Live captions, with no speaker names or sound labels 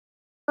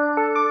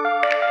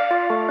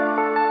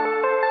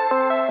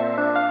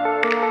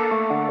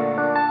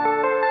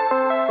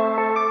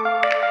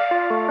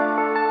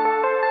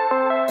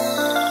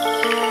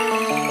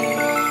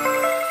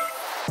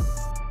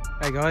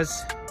Hey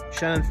guys,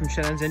 Shannon from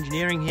Shannons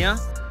Engineering here.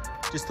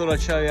 Just thought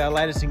I'd show you our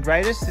latest and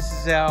greatest. This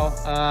is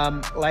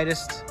our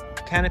latest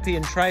canopy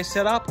and tray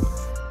setup.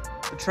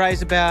 The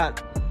tray's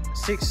about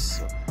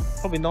 6,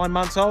 probably 9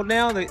 months old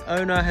now. The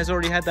owner has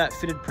already had that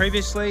fitted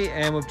previously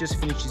and we've just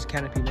finished his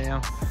canopy now.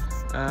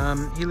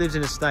 He lives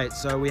in a state,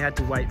 so we had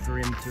to wait for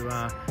him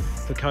to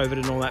for COVID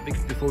and all that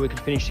before we could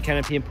finish the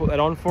canopy and put that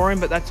on for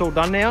him, but that's all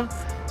done now.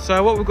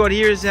 So what we've got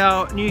here is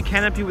our new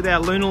canopy with our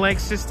lunar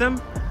leg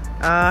system.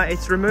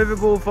 It's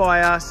removable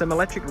via some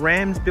electric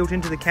rams built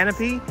into the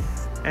canopy,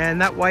 and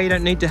that way you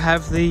don't need to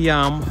have the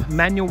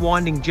manual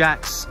winding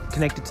jacks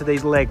connected to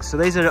these legs. So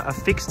these are a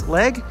fixed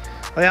leg.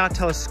 They are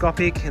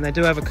telescopic and they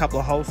do have a couple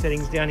of hole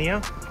settings down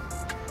here.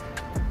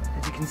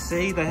 As you can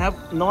see, they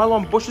have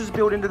nylon bushes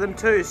built into them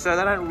too, so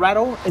they don't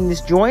rattle in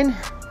this join.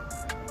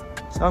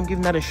 So I'm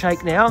giving that a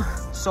shake now,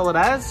 solid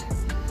as.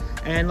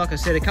 And like I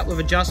said, a couple of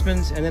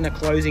adjustments and then a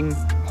closing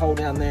hole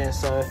down there,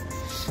 so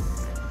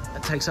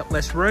it takes up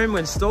less room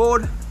when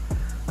stored.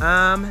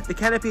 The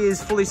canopy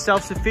is fully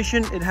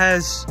self-sufficient. It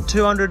has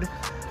 200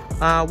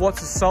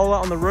 watts of solar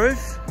on the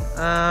roof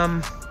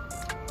and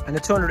a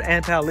 200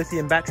 amp hour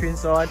lithium battery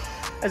inside.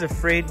 There's a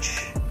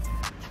fridge,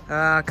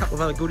 a couple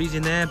of other goodies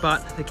in there,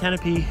 but the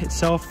canopy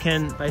itself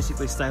can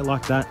basically stay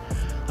like that.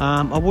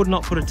 I would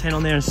not put a tent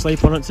on there and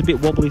sleep on it. It's a bit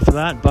wobbly for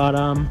that, but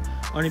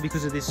only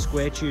because of this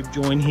square tube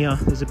join here.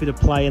 There's a bit of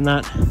play in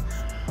that.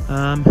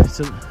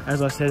 So,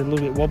 as I said, a little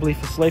bit wobbly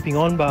for sleeping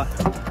on, but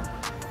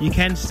you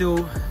can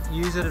still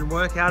use it and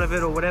work out of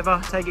it or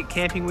whatever. Take it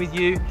camping with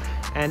you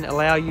and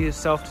allow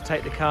yourself to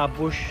take the car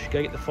bush,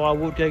 go get the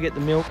firewood, go get the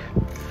milk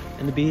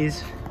and the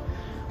beers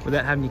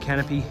without having your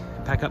canopy,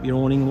 pack up your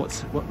awning,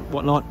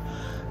 whatnot.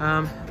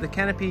 The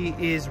canopy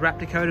is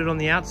Raptor coated on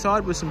the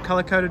outside with some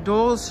color coded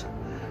doors.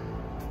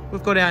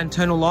 We've got our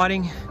internal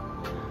lighting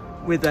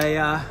with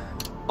a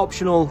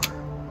optional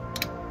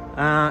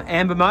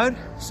amber mode,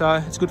 so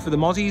it's good for the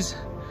mozzies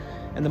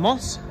and the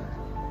moths.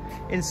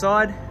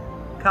 Inside,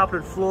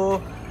 carpeted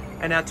floor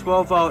and our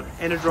 12 volt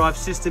EnerDrive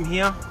system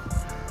here.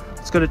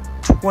 It's got a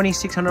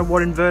 2600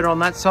 watt inverter on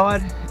that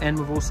side, and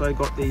we've also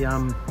got the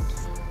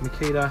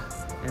Makita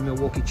and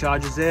Milwaukee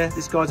chargers there.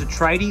 This guy's a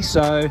tradie,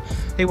 so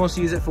he wants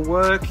to use it for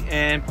work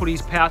and put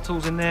his power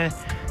tools in there.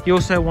 He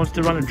also wants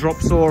to run a drop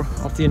saw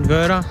off the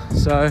inverter.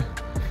 So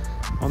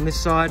on this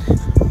side,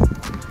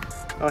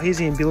 oh, here's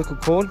the umbilical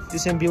cord.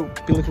 This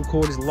umbilical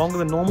cord is longer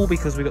than normal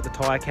because we've got the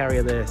tyre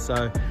carrier there.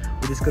 So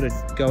we just got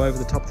to go over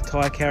the top of the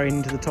tyre carrier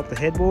into the top of the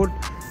headboard.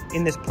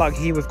 In this plug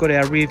here, we've got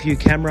our rear view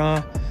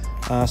camera,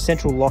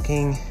 central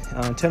locking,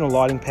 internal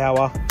lighting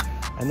power,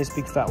 and this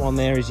big fat one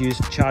there is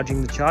used for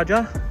charging the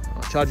charger,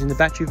 or charging the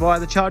battery via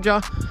the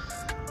charger.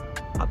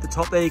 Up the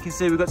top there, you can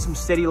see we've got some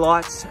steady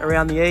lights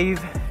around the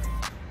eave,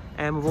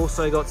 and we've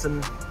also got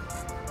some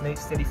neat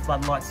steady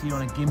floodlights here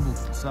on a gimbal.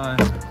 So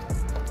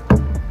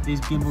this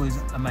gimbal is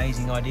an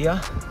amazing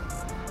idea.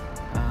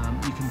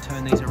 You can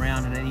turn these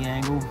around at any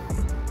angle.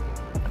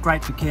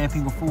 Great for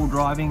camping or full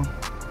driving.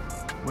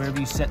 Wherever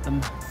you set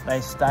them, they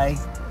stay.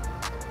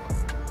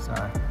 So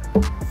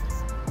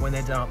when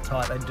they're done up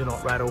tight, they do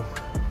not rattle.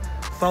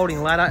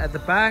 Folding ladder at the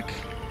back,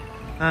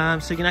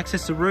 so you can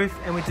access the roof.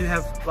 And we do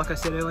have, like I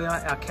said earlier,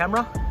 our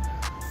camera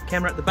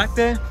at the back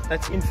there.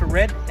 That's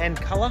infrared and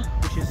color,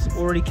 which is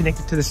already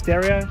connected to the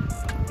stereo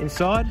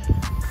inside.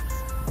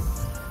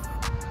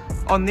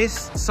 On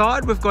this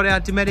side, we've got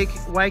our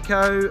Dometic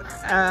Waco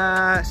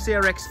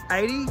CRX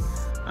 80.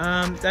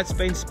 That's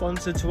been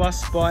sponsored to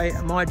us by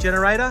My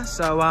Generator.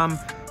 So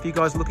if you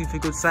guys are looking for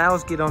good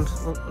sales, get on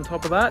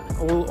top of that,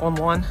 all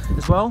online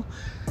as well.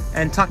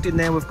 And tucked in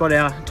there, we've got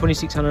our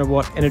 2600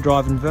 watt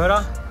EnerDrive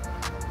inverter.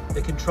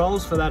 The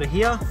controls for that are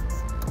here.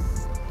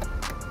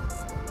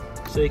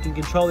 So you can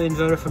control the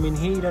inverter from in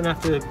here. You don't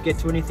have to get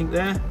to anything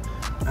there.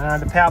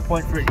 The power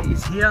point for it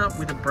is here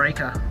with a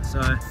breaker.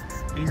 So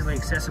easily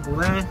accessible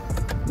there.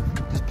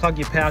 Just plug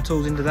your power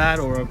tools into that,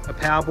 or a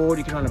power board.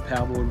 You can run a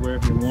power board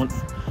wherever you want,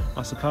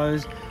 I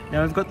suppose.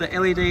 Now we've got the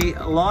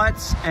LED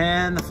lights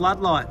and the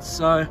floodlights.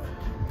 So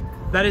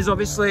that is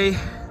obviously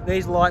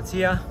these lights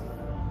here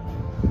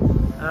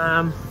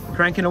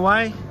cranking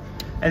away,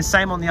 and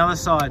same on the other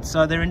side.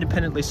 So they're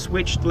independently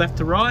switched left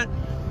to right.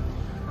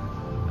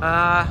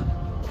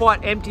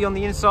 Quite empty on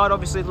the inside,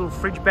 obviously a little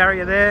fridge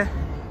barrier there.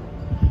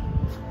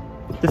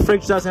 The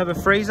fridge does have a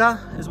freezer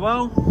as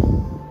well.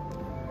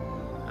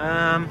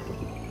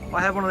 I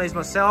have one of these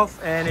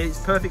myself and it's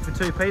perfect for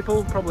 2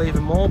 people, probably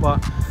even more,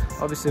 but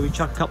obviously we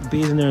chuck a couple of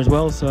beers in there as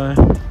well, so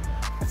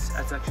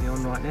that's actually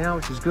on right now,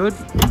 which is good.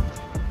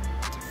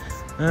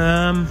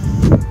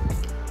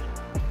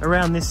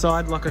 Around this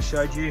side, like I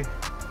showed you,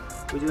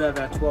 we do have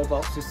our 12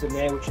 volt system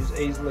there, which is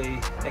easily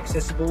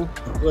accessible.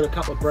 We've got a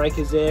couple of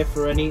breakers there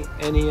for any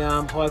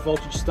high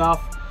voltage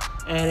stuff,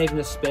 and even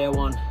a spare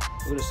one.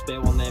 We've got a spare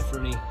one there for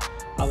any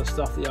other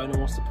stuff the owner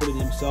wants to put in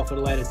himself at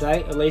a later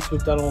date. At least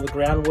we've done all the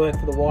groundwork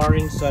for the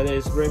wiring, so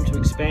there's room to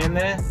expand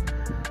there.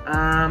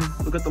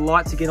 We've got the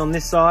lights again on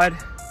this side,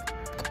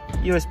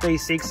 USB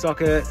cig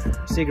socket,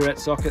 cigarette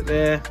socket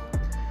there.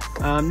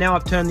 Now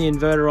I've turned the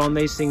inverter on,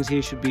 these things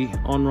here should be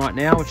on right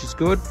now, which is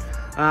good.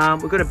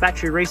 We've got a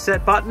battery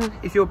reset button.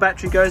 If your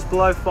battery goes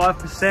below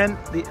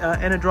 5%, the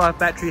EnerDrive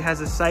battery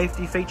has a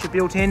safety feature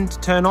built in to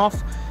turn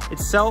off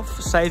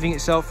itself, saving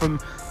itself from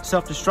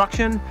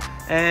self-destruction.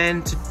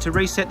 And to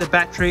reset the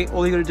battery,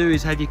 all you got to do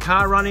is have your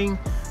car running,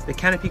 the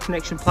canopy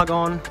connection plug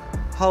on,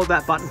 hold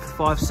that button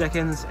for 5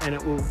 seconds, and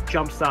it will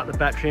jump start the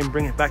battery and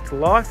bring it back to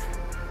life.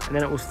 And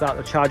then it will start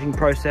the charging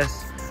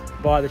process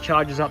via the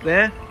chargers up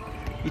there.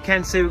 You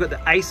can see we've got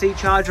the AC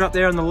charger up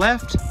there on the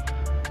left.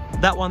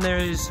 That one there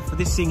is for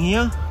this thing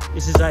here.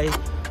 This is a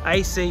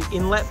AC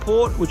inlet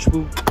port, which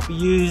will be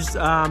used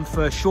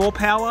for shore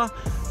power,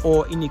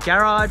 or in your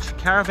garage,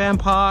 caravan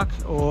park,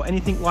 or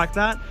anything like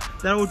that.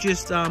 That will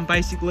just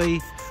basically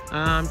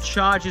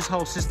charge this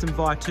whole system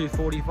via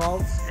 240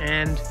 volts,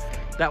 and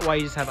that way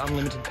you just have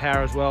unlimited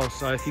power as well.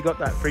 So if you've got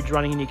that fridge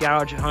running in your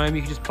garage at home,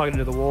 you can just plug it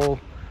into the wall,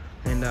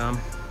 and the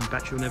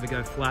battery will never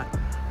go flat.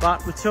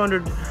 But with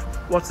 200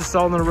 watts of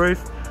solar on the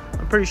roof,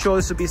 I'm pretty sure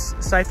this will be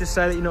safe to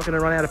say that you're not going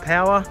to run out of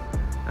power.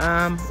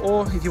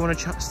 Or if you want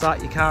to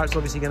start your car, it's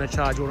obviously going to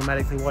charge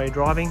automatically while you're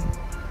driving.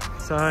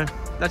 So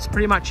that's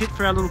pretty much it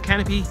for our little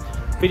canopy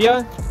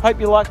video. Hope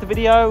you liked the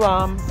video.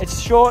 It's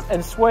short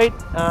and sweet,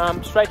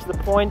 straight to the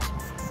point.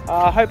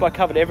 I hope I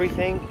covered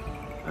everything.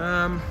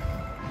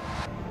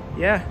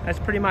 Yeah, that's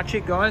pretty much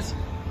it, guys.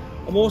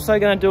 I'm also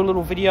going to do a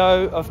little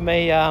video of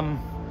me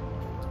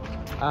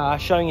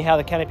showing you how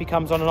the canopy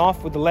comes on and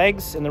off with the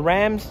legs and the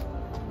rams.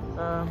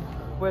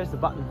 Where's the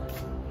button?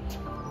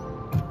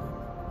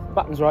 The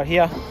button's right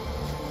here.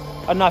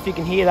 I don't know if you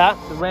can hear that.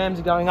 The rams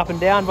are going up and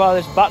down via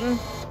this button.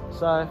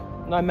 So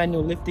no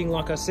manual lifting,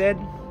 like I said.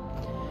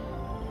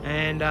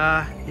 And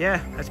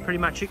yeah, that's pretty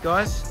much it,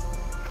 guys.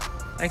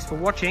 Thanks for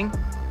watching.